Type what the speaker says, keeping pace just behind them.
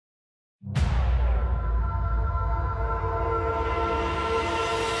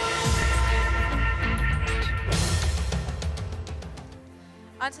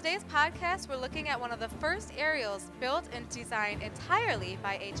On today's podcast, we're looking at one of the first aerials built and designed entirely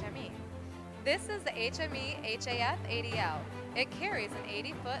by HME. This is the HME HAF80L. It carries an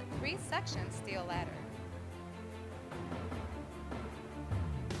 80-foot, 3-section steel ladder.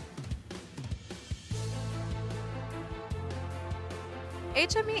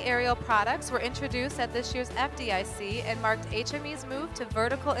 HME Aerial Products were introduced at this year's FDIC and marked HME's move to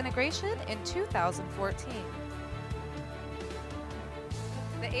vertical integration in 2014.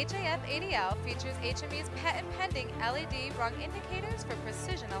 The HAF80L features HME's patent-pending LED rung indicators for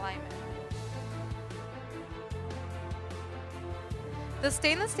precision alignment. The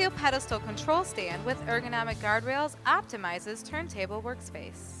stainless steel pedestal control stand with ergonomic guardrails optimizes turntable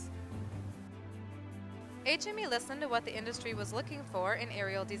workspace. HME listened to what the industry was looking for in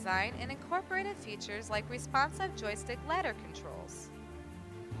aerial design and incorporated features like responsive joystick ladder controls.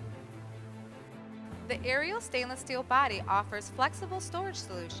 The aerial stainless steel body offers flexible storage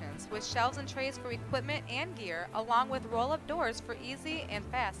solutions with shelves and trays for equipment and gear, along with roll-up doors for easy and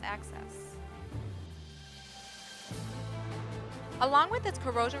fast access. Along with its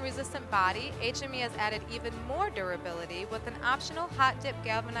corrosion-resistant body, HME has added even more durability with an optional hot-dip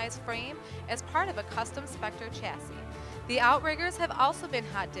galvanized frame as part of a custom Spectre chassis. The outriggers have also been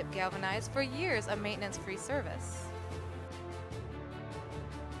hot-dip galvanized for years of maintenance-free service.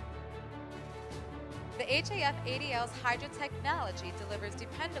 The HAF80L's Hydra technology delivers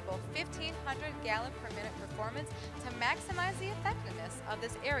dependable 1,500 gallon per minute performance to maximize the effectiveness of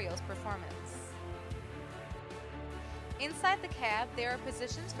this aerial's performance. Inside the cab, there are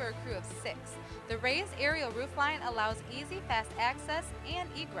positions for a crew of 6. The raised aerial roofline allows easy, fast access and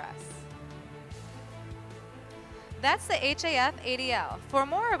egress. That's the HAF80L. For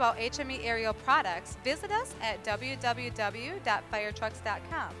more about HME Aerial Products, visit us at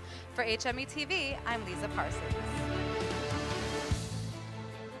www.firetrucks.com. For HME TV, I'm Lisa Parsons.